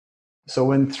So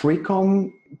when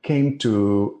 3Com came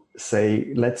to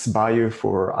say, let's buy you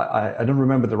for, I don't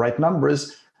remember the right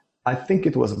numbers, I think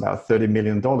it was about $30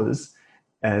 million.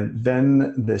 And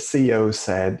then the CEO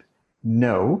said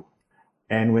no.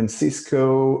 And when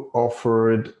Cisco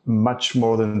offered much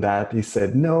more than that, he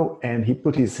said no. And he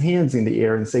put his hands in the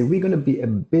air and said, we're going to be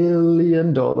 $1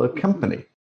 billion company.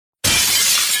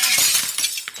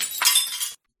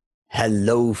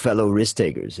 Hello, fellow risk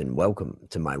takers, and welcome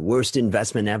to my worst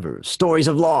investment ever, stories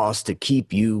of loss to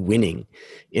keep you winning.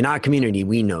 In our community,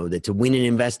 we know that to win in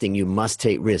investing, you must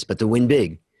take risk, but to win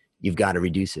big, you've got to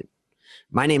reduce it.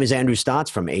 My name is Andrew Stotz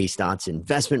from A Stotz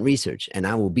Investment Research, and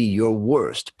I will be your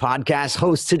worst podcast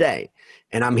host today.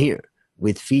 And I'm here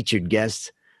with featured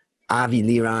guest, Avi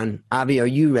Liran. Avi, are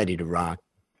you ready to rock?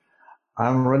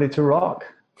 I'm ready to rock.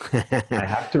 I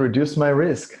have to reduce my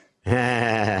risk.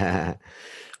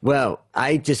 Well,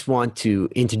 I just want to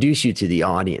introduce you to the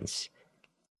audience.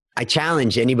 I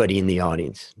challenge anybody in the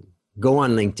audience, go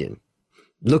on LinkedIn,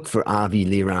 look for Avi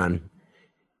Liran,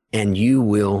 and you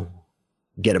will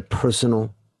get a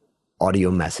personal audio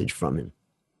message from him.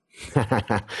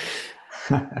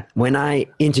 When I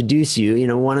introduce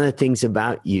you, one of the things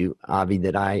about you, Avi,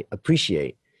 that I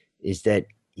appreciate is that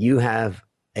you have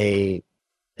a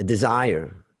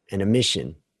desire and a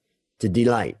mission to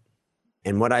delight.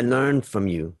 And what I learned from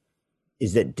you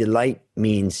is that delight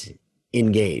means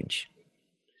engage.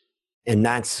 And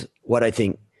that's what I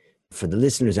think for the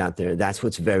listeners out there, that's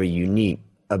what's very unique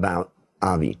about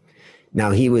Avi. Now,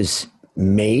 he was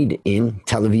made in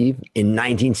Tel Aviv in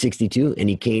 1962, and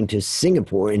he came to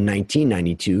Singapore in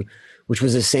 1992, which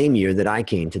was the same year that I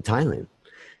came to Thailand,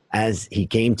 as he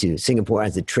came to Singapore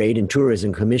as the Trade and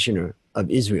Tourism Commissioner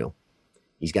of Israel.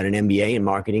 He's got an MBA in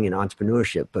marketing and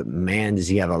entrepreneurship, but man, does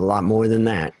he have a lot more than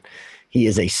that. He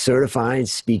is a certified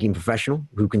speaking professional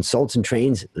who consults and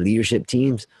trains leadership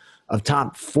teams of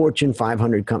top Fortune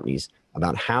 500 companies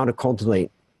about how to cultivate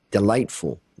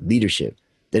delightful leadership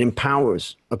that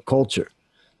empowers a culture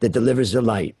that delivers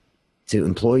delight to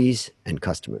employees and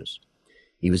customers.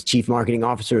 He was chief marketing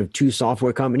officer of 2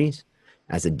 software companies.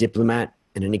 As a diplomat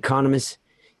and an economist,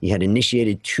 he had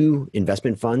initiated 2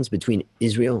 investment funds between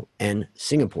Israel and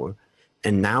Singapore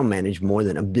and now managed more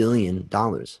than $1 billion.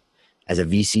 As a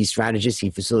VC strategist,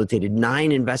 he facilitated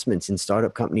 9 investments in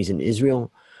startup companies in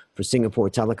Israel for Singapore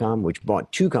Telecom, which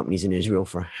bought 2 companies in Israel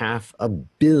for $500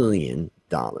 million.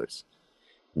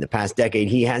 In the past decade,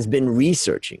 he has been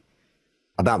researching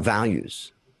about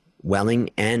values,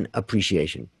 welling, and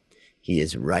appreciation. He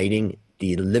is writing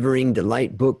the Delivering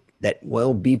Delight book that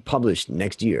will be published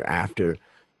next year after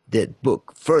the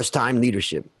book, First Time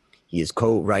Leadership. He is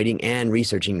co-writing and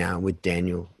researching now with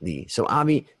Daniel Lee. So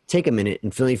Avi, take a minute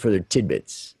and fill in further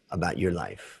tidbits about your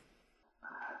life.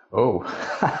 Oh,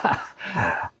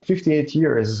 58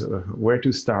 years, where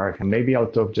to start? And maybe I'll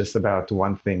talk just about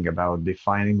one thing about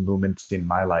defining moments in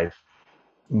my life.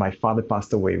 My father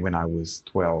passed away when I was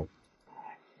 12,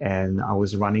 and I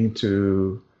was running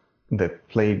to the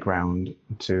playground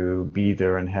to be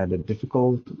there and had a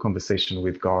difficult conversation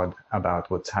with God about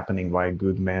what's happening, why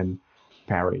good men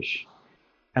perish.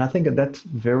 And I think at that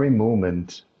very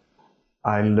moment,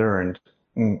 I learned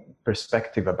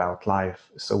perspective about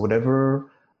life. So whatever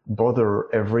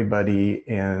bother everybody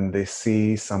and they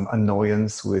see some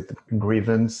annoyance with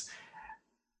grievance,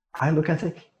 I look and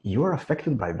say, you're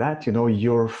affected by that.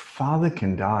 Your father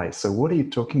can die. So what are you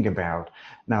talking about?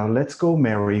 Now let's go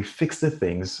marry, fix the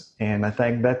things. And I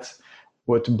think that's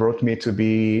what brought me to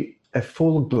be a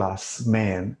full glass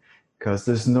man, because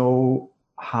there's no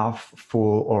half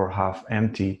full or half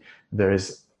empty. There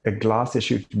is a glass that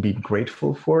you should be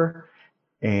grateful for,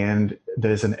 and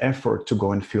there's an effort to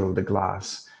go and fill the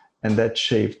glass. And that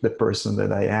shaped the person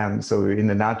that I am. So in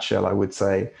a nutshell, I would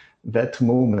say that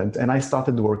moment, and I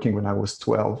started working when I was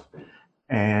 12,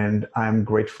 and I'm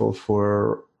grateful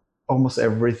for almost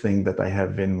everything that I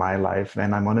have in my life.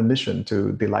 And I'm on a mission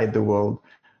to delight the world,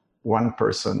 one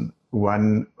person,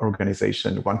 one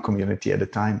organization, one community at a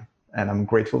time. And I'm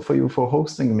grateful for you for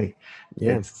hosting me.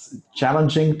 Yeah. It's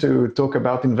challenging to talk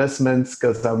about investments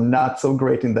because I'm not so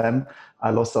great in them. I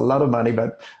lost a lot of money,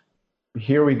 but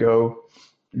here we go.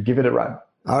 Give it a run.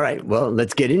 All right. Well,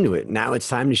 let's get into it. Now it's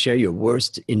time to share your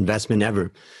worst investment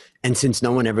ever. And since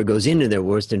no one ever goes into their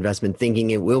worst investment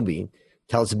thinking it will be,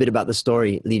 tell us a bit about the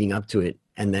story leading up to it,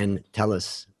 and then tell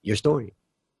us your story.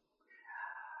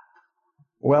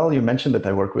 Well, you mentioned that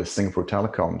I work with Singapore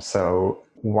Telecom. So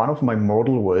one of my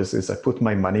model is I put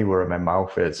my money where my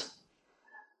mouth is.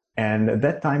 And at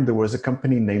that time, there was a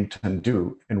company named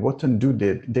Tundu. And what Tundu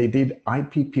did, they did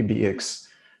IPPBX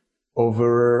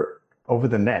over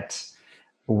the net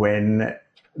when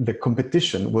the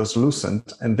competition was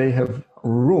loosened, and they have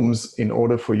rooms in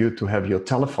order for you to have your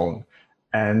telephone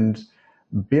and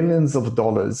billions of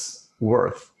dollars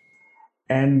worth.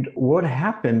 And what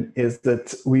happened is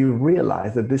that we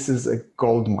realized that this is a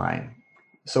gold mine.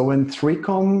 So when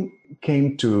 3Com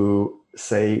came to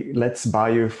say, let's buy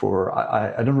you for,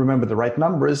 I don't remember the right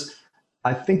numbers,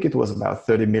 I think it was about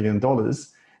 $30 million.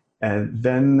 And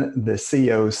then the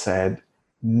CEO said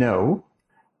no.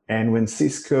 And when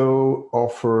Cisco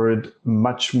offered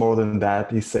much more than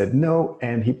that, he said no.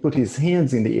 And he put his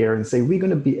hands in the air and said, we're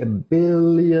going to be $1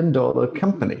 billion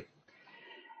company.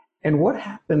 And what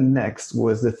happened next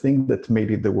was the thing that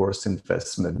made it the worst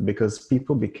investment, because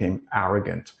people became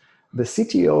arrogant. The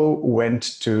CTO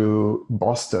went to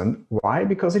Boston. Why?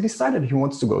 Because he decided he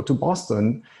wants to go to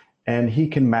Boston and he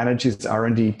can manage his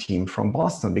R&D team from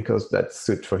Boston because that's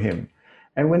good for him.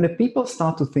 And when the people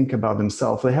start to think about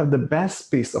themselves, they have the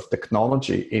best piece of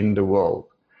technology in the world.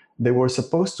 They were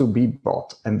supposed to be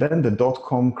bought. And then the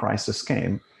dot-com crisis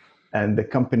came and the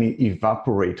company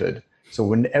evaporated. So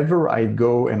whenever I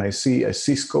go and I see a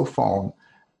Cisco phone,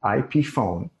 IP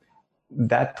phone,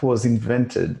 that was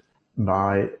invented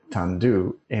by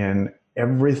Tandu, and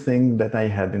everything that I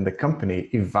had in the company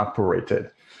evaporated.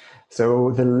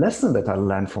 So the lesson that I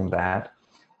learned from that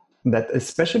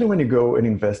especially when you go and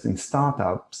invest in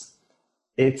startups,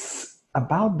 it's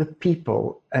about the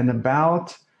people and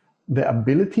about the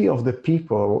ability of the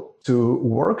people to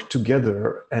work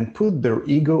together and put their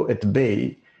ego at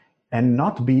bay and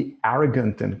not be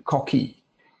arrogant and cocky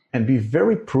and be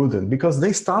very prudent, because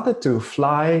they started to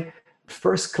fly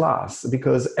first class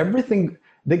because everything,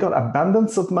 they got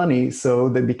abundance of money, so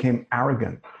they became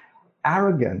arrogant.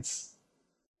 Arrogance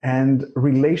and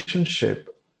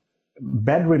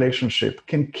bad relationship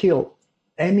can kill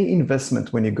any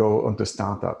investment when you go onto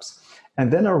startups.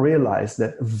 And then I realized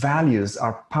that values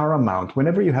are paramount.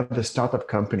 Whenever you have a startup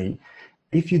company,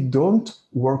 if you don't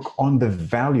work on the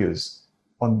values,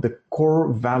 on the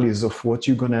core values of what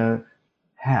you're going to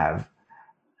have,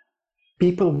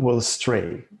 people will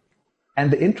stray.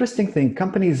 And the interesting thing,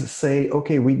 companies say,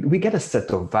 okay, we get a set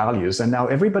of values, and now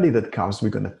everybody that comes, we're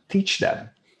going to teach them.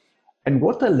 And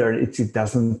what I learned is it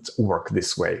doesn't work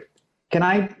this way. Can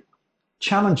I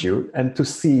challenge you and to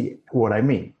see what I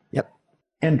mean? Yep.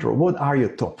 Andrew, what are your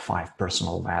top 5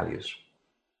 personal values?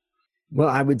 Well,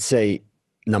 I would say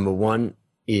number 1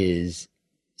 is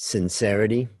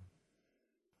sincerity.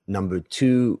 Number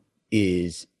 2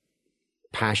 is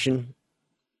passion.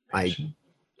 I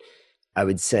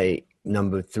would say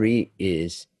number 3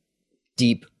 is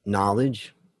deep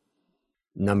knowledge.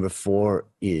 Number 4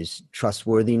 is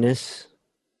trustworthiness.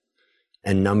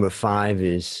 And number 5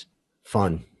 is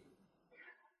fun.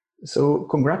 So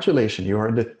congratulations, you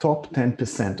are the top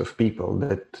 10% of people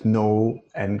that know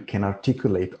and can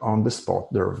articulate on the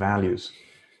spot their values.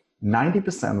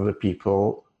 90% of the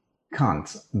people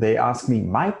can't. They ask me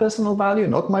my personal value,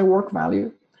 not my work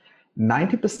value.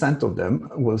 90% of them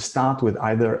will start with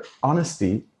either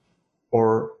honesty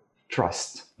or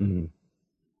trust. Mm-hmm.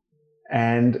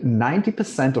 And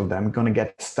 90% of them are going to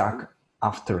get stuck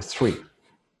after 3.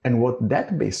 And what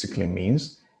that basically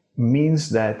means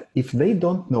that if they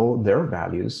don't know their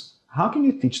values, how can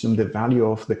you teach them the value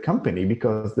of the company?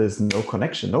 Because there's no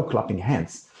connection, no clapping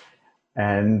hands.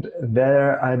 And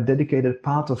there I dedicated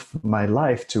part of my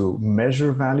life to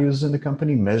measure values in the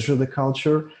company, measure the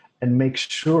culture, and make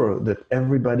sure that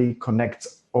everybody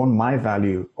connects on my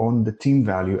value, on the team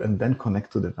value, and then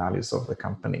connect to the values of the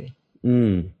company.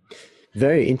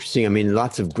 Very interesting. I mean,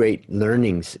 lots of great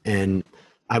learnings. And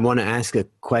I want to ask a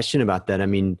question about that. I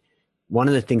mean, one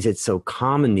of the things that's so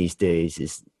common these days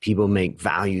is people make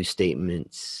value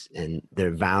statements and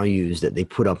their values that they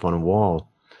put up on a wall.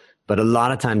 But a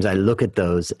lot of times I look at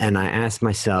those and I ask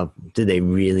myself, do they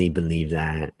really believe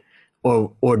that?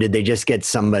 Or did they just get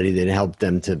somebody that helped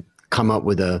them to come up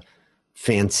with a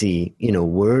fancy,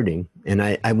 wording? And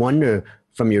I wonder,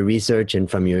 from your research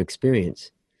and from your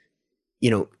experience,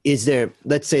 is there,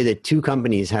 let's say that 2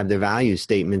 companies have their value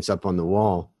statements up on the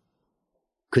wall.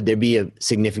 Could there be a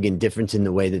significant difference in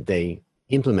the way that they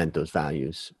implement those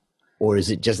values? Or is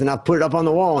it just enough, put it up on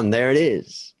the wall and there it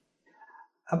is?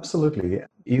 Absolutely.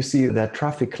 You see that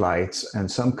traffic lights,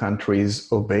 and some countries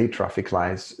obey traffic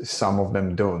lights, some of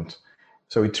them don't.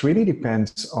 So it really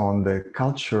depends on the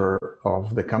culture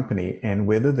of the company and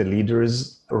whether the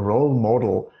leaders role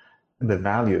model the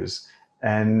values.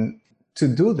 And to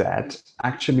do that,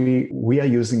 actually, we are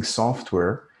using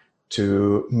software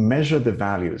to measure the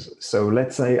values. So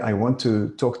let's say I want to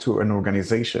talk to an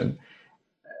organization.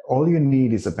 All you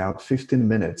need is about 15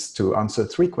 minutes to answer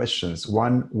 3 questions.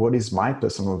 1, what is my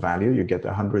personal value? You get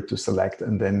 100 to select,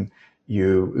 and then you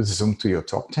zoom to your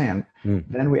top 10,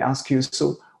 then we ask you,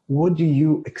 so what do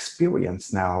you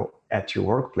experience now at your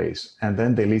workplace? And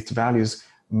then they list values.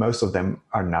 Most of them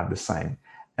are not the same.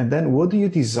 And then what do you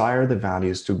desire the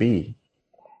values to be?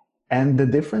 And the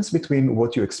difference between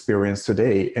what you experience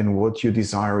today and what you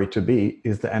desire it to be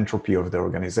is the entropy of the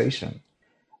organization.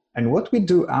 And what we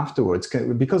do afterwards,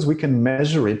 because we can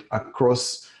measure it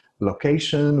across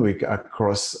location,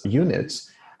 across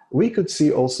units, we could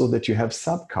see also that you have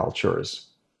subcultures.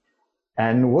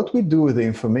 And what we do with the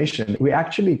information, we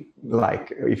actually,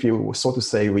 like, if you so to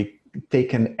say, we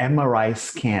take an MRI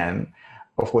scan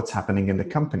of what's happening in the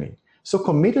company. So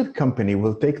committed company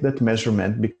will take that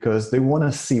measurement because they want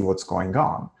to see what's going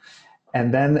on.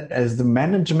 And then as the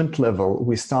management level,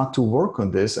 we start to work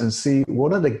on this and see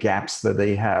what are the gaps that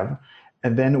they have,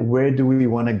 and then where do we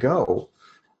want to go?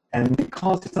 And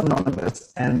because it's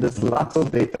anonymous and there's lots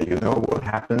of data, you know what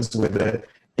happens with the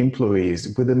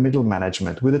employees, with the middle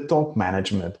management, with the top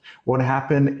management, what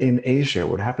happened in Asia,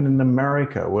 what happened in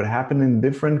America, what happened in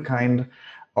different kind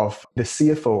of the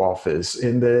CFO office,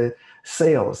 in the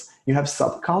sales. You have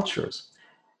subcultures.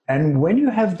 And when you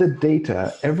have the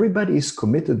data, everybody is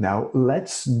committed now,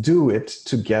 let's do it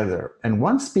together. And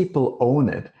once people own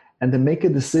it and they make a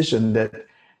decision that,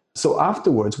 so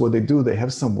afterwards what they do, they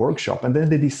have some workshop and then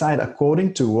they decide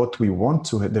according to what we want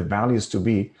to the values to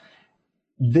be,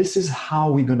 this is how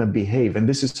we're going to behave and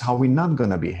this is how we're not going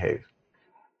to behave.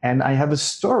 And I have a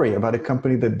story about a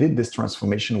company that did this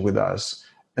transformation with us.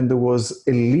 And there was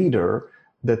a leader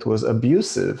that was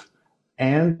abusive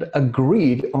and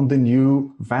agreed on the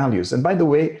new values. And by the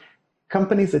way,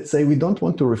 companies that say we don't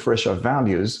want to refresh our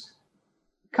values,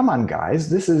 come on, guys,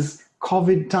 this is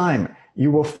COVID time. You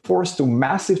were forced to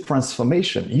massive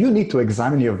transformation. You need to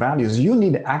examine your values. You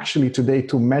need actually today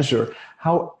to measure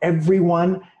how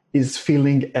everyone is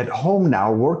feeling at home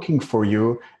now, working for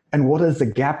you, and what is the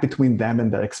gap between them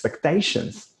and their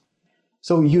expectations.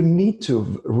 So you need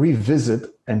to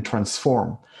revisit and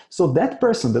transform. So that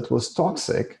person that was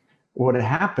toxic, what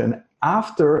happened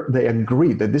after they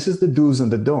agreed that this is the do's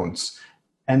and the don'ts,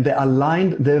 and they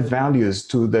aligned their values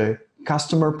to the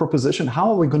customer proposition. How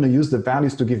are we going to use the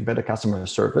values to give better customer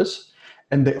service?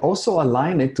 And they also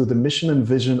align it to the mission and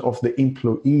vision of the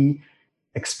employee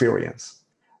experience.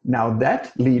 Now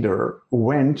that leader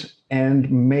went and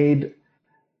made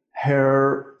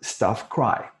her staff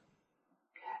cry.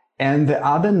 And the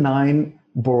other 9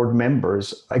 board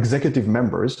members, executive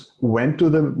members, went to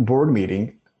the board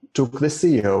meeting, took the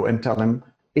CEO and tell him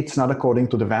it's not according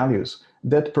to the values.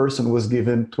 That person was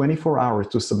given 24 hours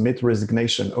to submit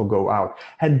resignation or go out.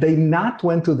 Had they not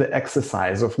went to the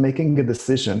exercise of making a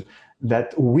decision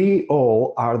that we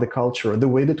all are the culture, the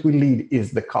way that we lead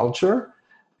is the culture,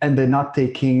 and they're not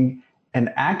taking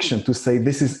an action to say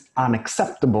this is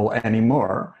unacceptable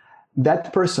anymore,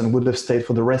 that person would have stayed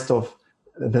for the rest of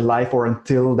the life or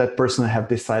until that person have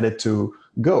decided to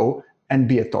go and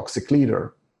be a toxic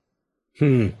leader.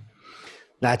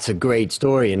 That's a great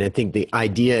story. And I think the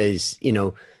idea is, you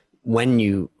know, when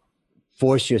you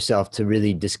force yourself to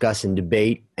really discuss and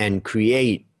debate and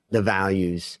create the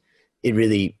values, it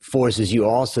really forces you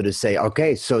also to say,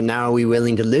 okay, so now are we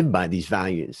willing to live by these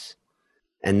values?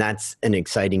 And that's an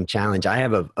exciting challenge. I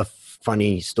have a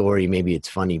funny story. Maybe it's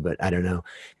funny, but I don't know.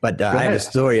 But I have a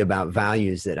story about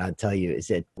values that I'll tell you is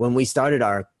that when we started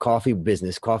our coffee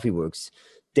business, CoffeeWorks,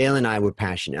 Dale and I were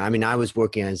passionate. I mean, I was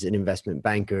working as an investment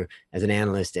banker, as an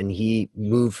analyst, and he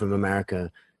moved from America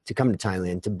to come to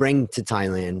Thailand, to bring to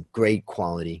Thailand great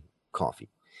quality coffee.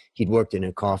 He'd worked in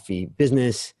a coffee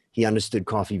business. He understood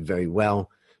coffee very well.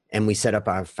 And we set up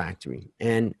our factory.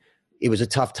 And it was a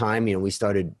tough time. You know, we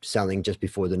started selling just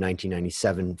before the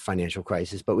 1997 financial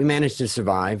crisis, but we managed to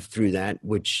survive through that,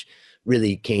 which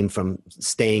really came from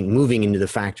moving into the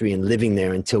factory and living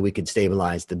there until we could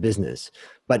stabilize the business.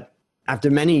 But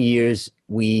after many years,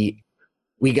 we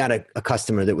got a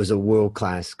customer that was a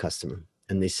world-class customer.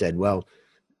 And they said, well,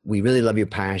 we really love your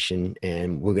passion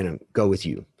and we're going to go with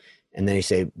you. And then they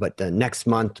say, but next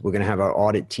month, we're going to have our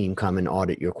audit team come and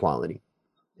audit your quality.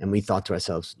 And we thought to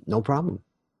ourselves, no problem.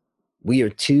 We are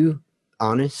 2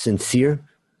 honest, sincere,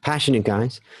 passionate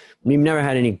guys. We've never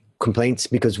had any complaints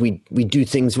because we do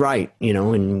things right, you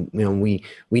know, and you know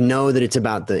we know that it's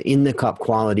about the in the cup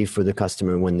quality for the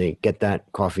customer when they get that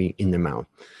coffee in their mouth.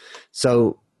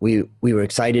 So we were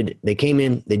excited. They came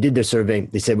in, they did their survey.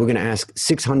 They said, we're going to ask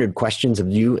 600 questions of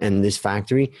you and this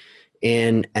factory.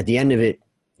 And at the end of it,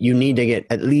 you need to get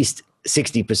at least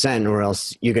 60% or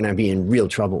else you're going to be in real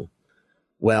trouble.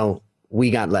 Well,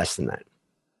 we got less than that.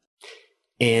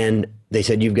 And they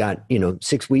said, you've got,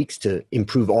 6 weeks to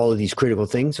improve all of these critical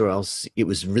things, or else it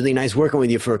was really nice working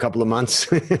with you for a couple of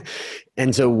months.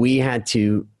 And so we had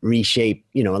to reshape,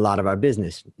 a lot of our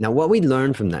business. Now, what we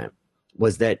learned from that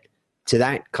was that to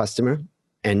that customer,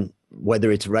 and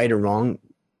whether it's right or wrong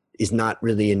is not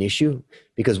really an issue,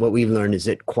 because what we've learned is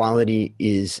that quality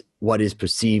is what is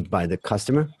perceived by the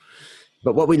customer.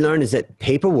 But what we learned is that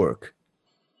paperwork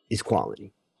is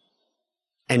quality.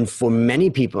 And for many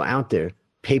people out there,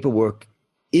 paperwork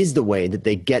is the way that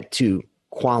they get to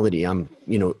quality. I'm,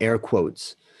 air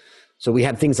quotes. So we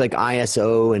have things like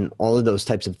ISO and all of those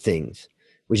types of things,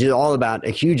 which is all about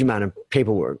a huge amount of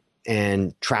paperwork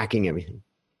and tracking everything.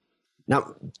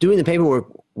 Now, doing the paperwork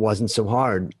wasn't so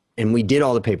hard. And we did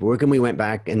all the paperwork, and we went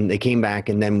back, and they came back,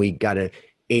 and then we got a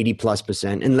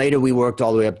 80+%. And later we worked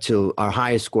all the way up to our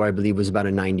highest score, I believe, was about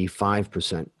a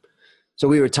 95%. So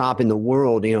we were top in the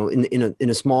world, in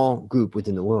a small group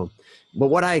within the world. But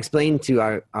what I explained to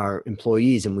our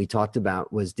employees, and we talked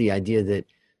about, was the idea that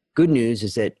good news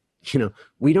is that,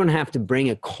 we don't have to bring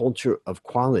a culture of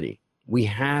quality. We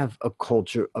have a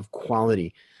culture of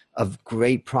quality, of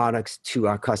great products to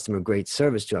our customer, great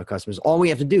service to our customers. All we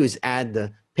have to do is add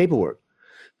the paperwork.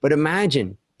 But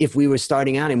imagine if we were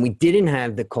starting out and we didn't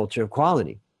have the culture of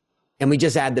quality and we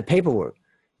just add the paperwork.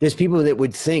 There's people that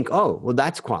would think, oh, well,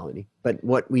 that's quality. But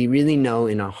what we really know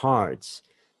in our hearts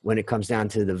when it comes down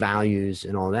to the values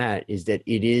and all that is that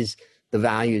it is the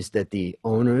values that the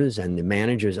owners and the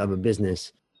managers of a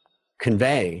business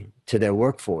convey to their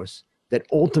workforce that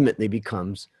ultimately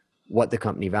becomes what the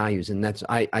company values. And that's,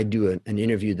 I do an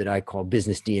interview that I call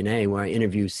Business DNA, where I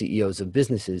interview CEOs of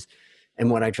businesses.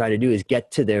 And what I try to do is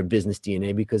get to their business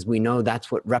DNA, because we know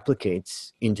that's what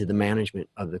replicates into the management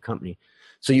of the company.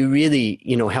 So you really,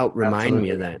 help remind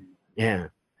me of that. Yeah.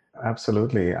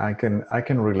 Absolutely. I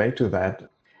can relate to that.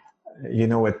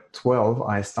 At 12,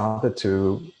 I started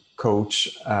to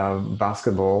coach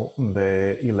basketball,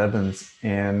 the 11s,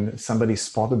 and somebody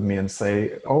spotted me and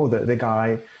say, oh, the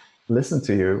guy listened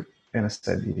to you. And I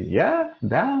said, yeah.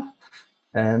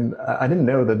 And I didn't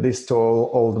know that this tall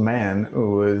old man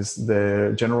was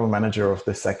the general manager of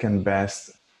the second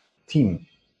best team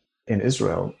in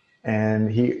Israel. And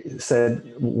he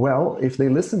said, well, if they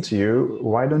listen to you,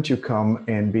 why don't you come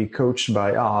and be coached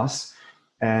by us?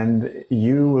 And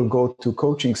you will go to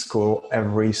coaching school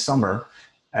every summer.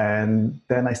 And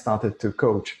then I started to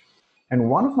coach. And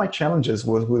one of my challenges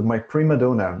was with my prima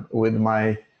donna, with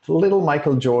my little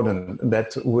Michael Jordan,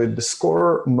 that would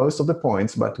score most of the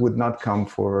points, but would not come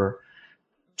for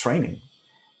training.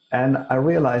 And I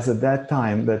realized at that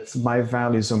time that my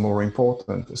values are more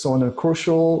important. So in a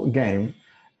crucial game,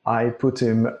 I put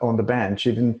him on the bench.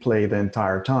 He didn't play the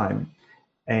entire time.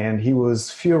 And he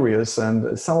was furious.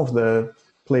 And some of the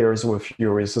players were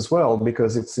furious as well,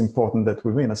 because it's important that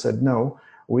we win. I said, no,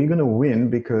 we're going to win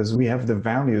because we have the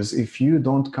values. If you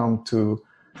don't come to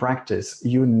practice,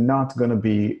 you're not going to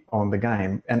be on the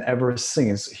game. And ever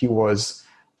since, he was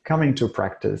coming to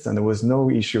practice and there was no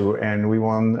issue, and we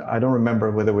won. I don't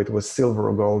remember whether it was silver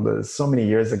or gold, so many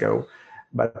years ago,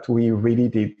 but we really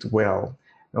did well.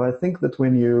 Now, I think that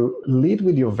when you lead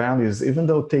with your values, even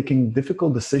though taking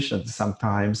difficult decisions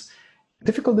sometimes,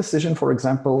 difficult decision, for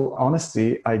example,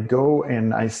 honesty, I go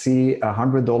and I see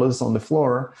 $100 on the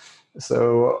floor,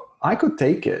 so I could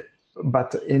take it.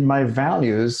 But in my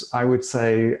values, I would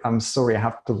say, I'm sorry, I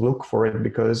have to look for it,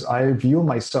 because I view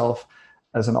myself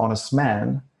as an honest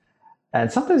man.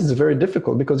 And sometimes it's very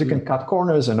difficult because you can cut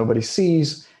corners and nobody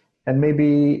sees. And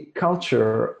maybe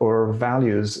culture or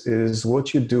values is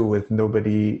what you do with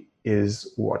nobody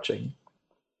is watching.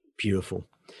 Beautiful.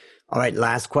 All right,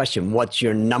 last question. What's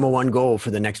your number one goal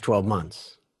for the next 12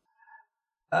 months?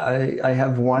 I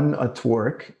have one at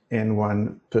work and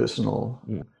one personal.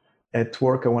 At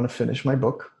work, I want to finish my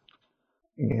book,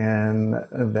 and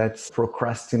that's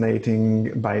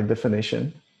procrastinating by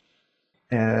definition.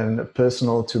 And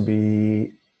personal, to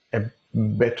be a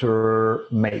better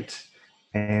mate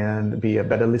and be a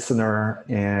better listener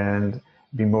and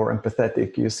be more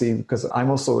empathetic. You see, because I'm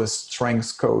also a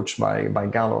strengths coach by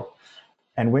Gallup.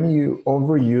 And when you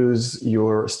overuse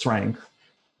your strength,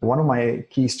 one of my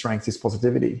key strengths is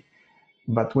positivity.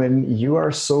 But when you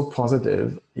are so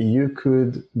positive, you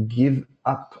could give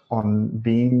up on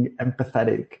being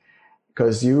empathetic,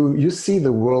 because you see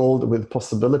the world with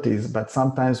possibilities. But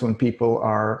sometimes when people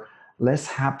are less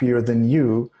happier than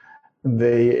you,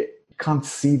 they can't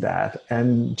see that.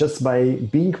 And just by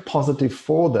being positive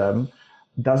for them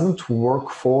doesn't work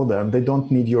for them. They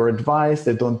don't need your advice.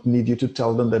 They don't need you to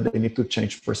tell them that they need to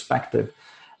change perspective.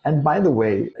 And by the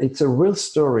way, it's a real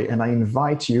story. And I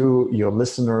invite you, your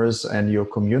listeners and your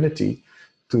community,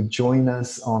 to join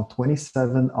us on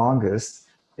 27 August.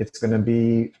 It's going to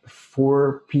be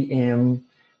 4 p.m.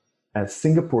 at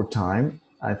Singapore time.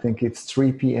 I think it's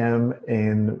 3 p.m.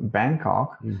 in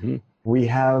Bangkok. Mm-hmm. We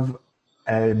have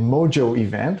a Mojo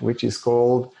event, which is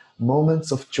called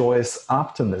Moments of Joyous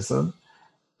Optimism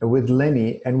with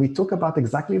Lenny. And we talk about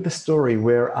exactly the story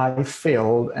where I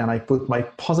failed and I put my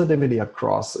positivity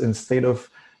across instead of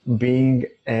being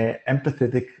an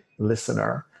empathetic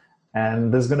listener.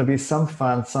 And there's going to be some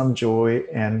fun, some joy,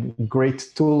 and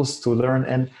great tools to learn.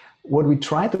 And what we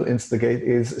try to instigate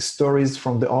is stories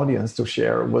from the audience to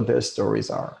share what their stories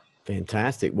are.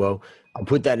 Fantastic. Well, I'll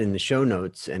put that in the show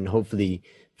notes, and hopefully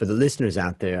for the listeners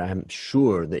out there, I'm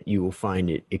sure that you will find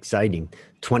it exciting.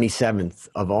 27th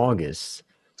of August,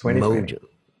 Mojo.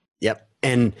 Yep.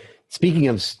 And speaking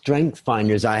of strength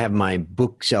finders, I have my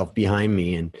bookshelf behind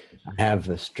me, and I have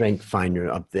a strength finder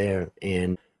up there.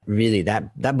 And really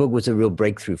that book was a real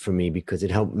breakthrough for me because it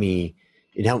helped me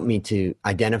to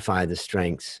identify the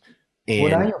strengths. And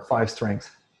what are your 5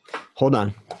 strengths? Hold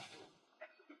on.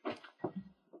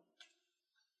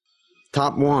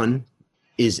 Top 1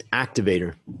 is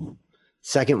activator.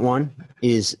 Second one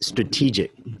is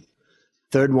strategic.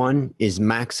 Third one is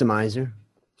maximizer.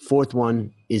 Fourth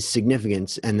one is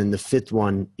significance. And then the fifth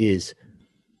one is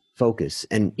focus.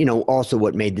 And, also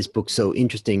what made this book so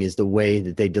interesting is the way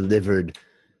that they delivered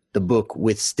the book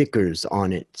with stickers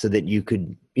on it so that you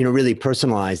could, really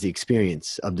personalize the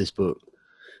experience of this book.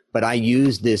 But I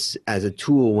use this as a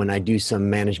tool when I do some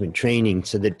management training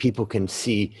so that people can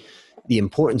see the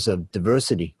importance of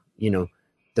diversity.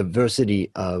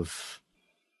 Diversity of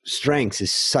strengths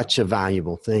is such a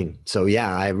valuable thing. So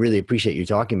yeah, I really appreciate you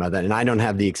talking about that. And I don't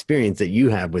have the experience that you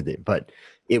have with it, but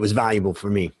it was valuable for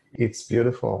me. It's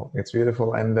beautiful. It's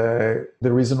beautiful. And the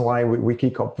reason why we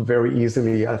kick up very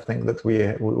easily, I think that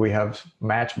we have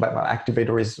matched, but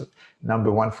activator is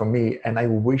number 1 for me. And I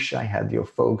wish I had your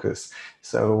focus.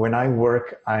 So when I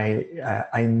work,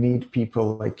 I need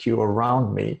people like you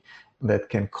around me that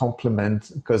can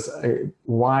complement, because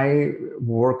why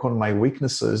work on my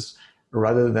weaknesses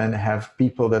rather than have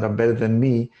people that are better than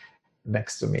me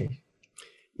next to me?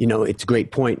 It's a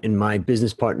great point. And my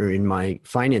business partner in my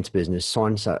finance business,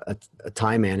 Son's a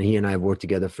Thai man, and he and I have worked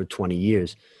together for 20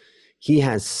 years. He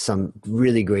has some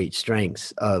really great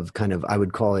strengths of kind of, I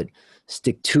would call it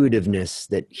stick-to-itiveness,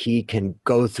 that he can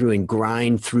go through and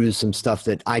grind through some stuff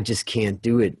that I just can't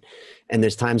do it. And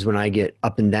there's times when I get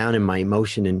up and down in my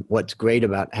emotion. And what's great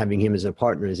about having him as a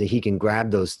partner is that he can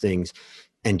grab those things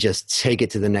and just take it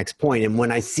to the next point. And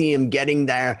when I see him getting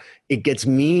there, it gets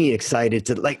me excited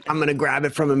to I'm going to grab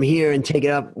it from him here and take it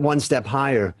up one step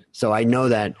higher. So I know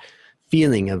that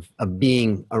feeling of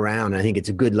being around. I think it's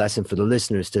a good lesson for the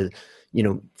listeners to,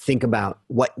 think about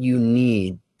what you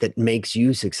need that makes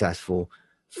you successful.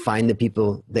 Find the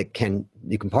people that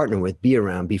you can partner with, be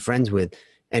around, be friends with,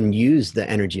 and use the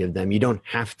energy of them. You don't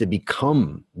have to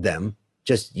become them.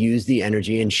 Just use the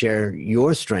energy and share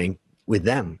your strength with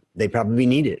them. They probably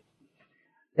need it.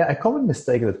 Yeah, a common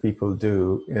mistake that people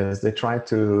do is they try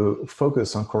to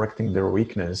focus on correcting their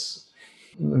weakness.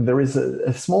 There is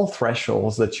a small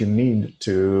threshold that you need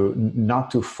to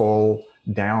not to fall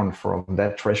down from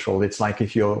that threshold. It's like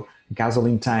if your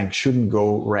gasoline tank shouldn't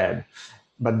go red.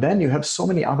 But then you have so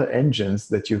many other engines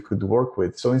that you could work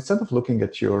with. So instead of looking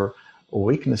at your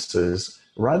weaknesses,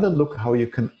 rather look how you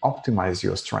can optimize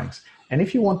your strengths. And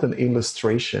if you want an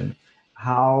illustration,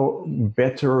 how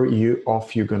better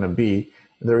off you're going to be,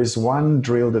 there is one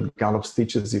drill that Gallup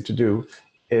teaches you to do,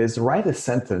 is write a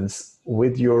sentence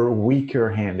with your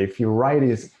weaker hand. If your right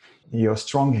is your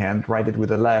strong hand, write it with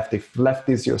the left. If left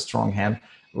is your strong hand,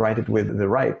 write it with the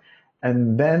right.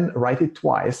 And then write it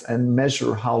twice and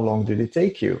measure how long did it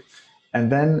take you.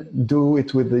 And then do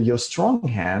it with your strong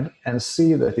hand and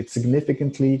see that it's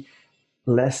significantly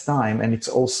less time and it's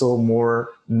also more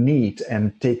neat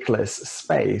and take less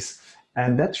space.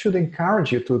 And that should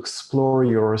encourage you to explore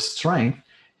your strength,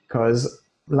 because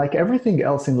like everything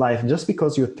else in life, just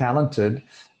because you're talented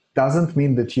doesn't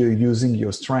mean that you're using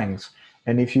your strengths.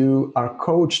 And if you are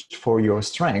coached for your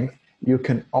strength, you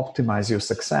can optimize your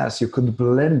success. You could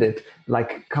blend it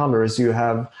like colors. You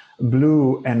have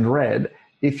blue and red.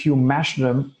 If you mash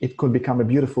them, it could become a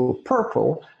beautiful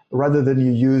purple rather than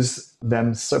you use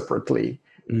them separately.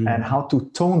 And how to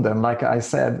tone them. Like I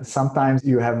said, sometimes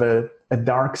you have a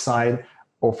dark side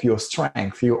of your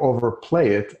strength. You overplay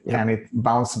it and it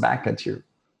bounces back at you.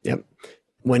 Yep.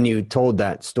 When you told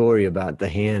that story about the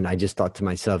hand, I just thought to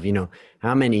myself,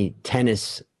 how many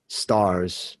tennis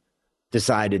stars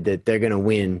decided that they're going to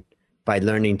win by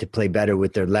learning to play better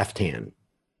with their left hand?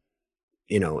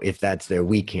 If that's their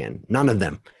weak hand. None of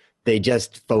them. They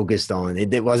just focused on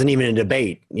it. It wasn't even a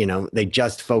debate. They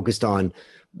just focused on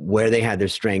where they had their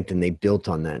strength and they built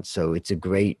on that. So it's a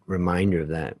great reminder of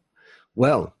that.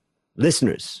 Well,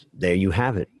 listeners, there you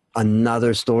have it.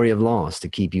 Another story of loss to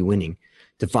keep you winning.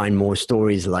 To find more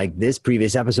stories like this,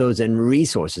 previous episodes, and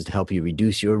resources to help you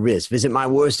reduce your risk, visit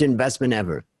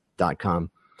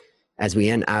myworstinvestmentever.com. As we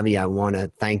end, Avi, I want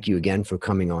to thank you again for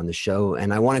coming on the show,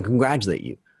 and I want to congratulate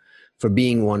you for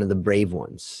being one of the brave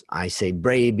ones. I say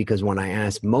brave because when I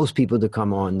ask most people to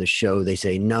come on the show, they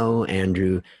say, no,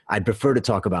 Andrew, I'd prefer to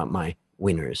talk about my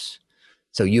winners.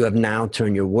 So you have now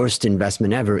turned your worst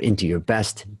investment ever into your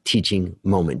best teaching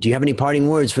moment. Do you have any parting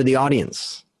words for the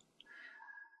audience?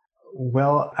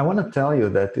 Well, I want to tell you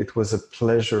that it was a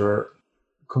pleasure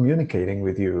communicating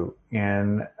with you.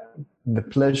 And the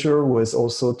pleasure was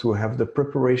also to have the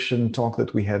preparation talk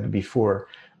that we had before,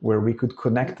 where we could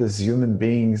connect as human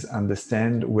beings,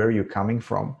 understand where you're coming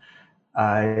from.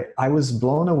 I was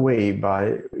blown away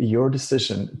by your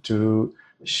decision to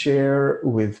share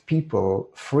with people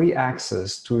free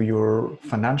access to your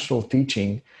financial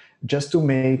teaching, just to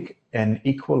make an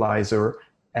equalizer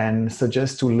and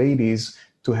suggest to ladies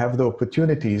to have the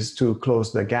opportunities to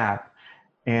close the gap.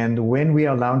 And when we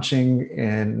are launching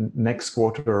in next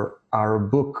quarter our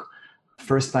book,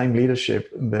 First Time Leadership,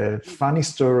 the funny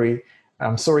story,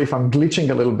 I'm sorry if I'm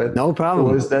glitching a little bit. No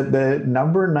problem. Was that the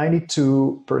number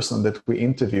 92 person that we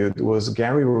interviewed was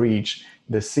Gary Reach,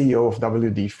 the CEO of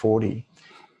WD-40.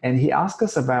 And he asked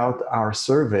us about our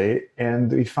survey,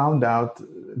 and we found out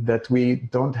that we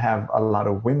don't have a lot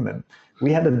of women.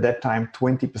 We had at that time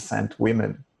 20%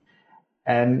 women.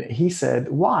 And he said,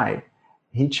 why?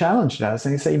 He challenged us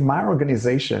and he said, in my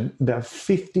organization, there are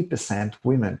 50%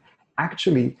 women.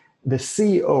 Actually, the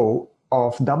CEO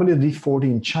of WD-40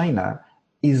 in China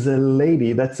is a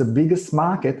lady. That's the biggest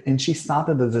market, and she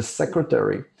started as a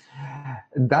secretary.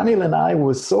 Daniel and I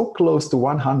were so close to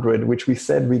 100, which we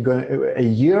said we're going a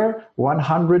year,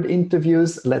 100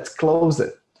 interviews, let's close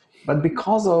it. But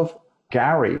because of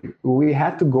Gary, we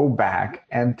had to go back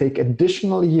and take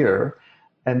additional year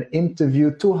and interview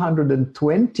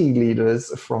 220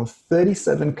 leaders from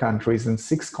 37 countries and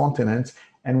 6 continents,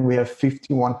 and we have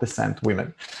 51%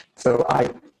 women. So I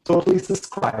totally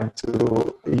subscribe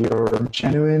to your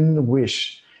genuine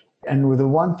wish. And with the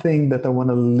one thing that I want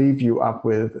to leave you up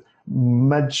with,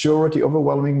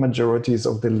 overwhelming majorities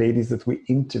of the ladies that we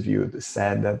interviewed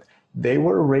said that they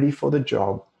were ready for the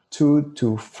job 2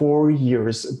 to 4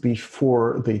 years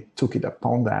before they took it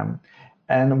upon them.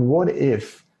 And what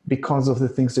if, because of the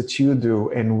things that you do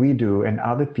and we do and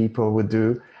other people would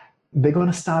do, they're going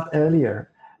to start earlier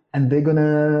and they're going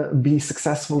to be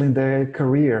successful in their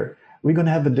career? We're going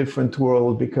to have a different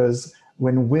world, because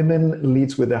when women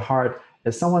leads with their heart,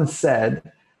 as someone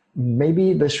said,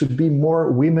 maybe there should be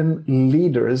more women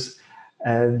leaders.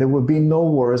 There will be no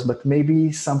wars, but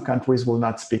maybe some countries will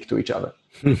not speak to each other.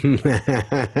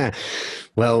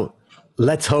 Well,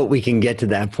 let's hope we can get to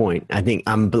that point. I think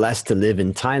I'm blessed to live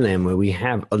in Thailand, where we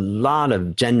have a lot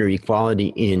of gender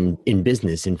equality in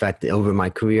business. In fact, over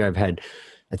my career, I've had,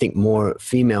 I think, more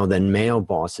female than male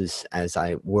bosses as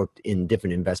I worked in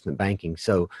different investment banking.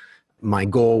 So my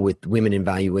goal with Women in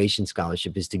Valuation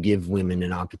Scholarship is to give women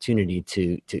an opportunity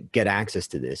to get access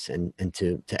to this and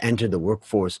to enter the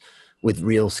workforce with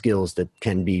real skills that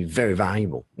can be very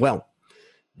valuable. Well,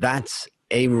 that's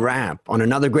a wrap on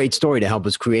another great story to help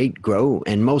us create, grow,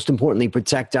 and most importantly,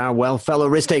 protect our wealth, fellow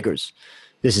risk takers.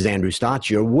 This is Andrew Stotz,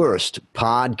 your worst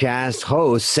podcast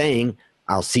host, saying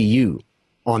I'll see you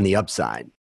on the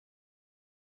upside.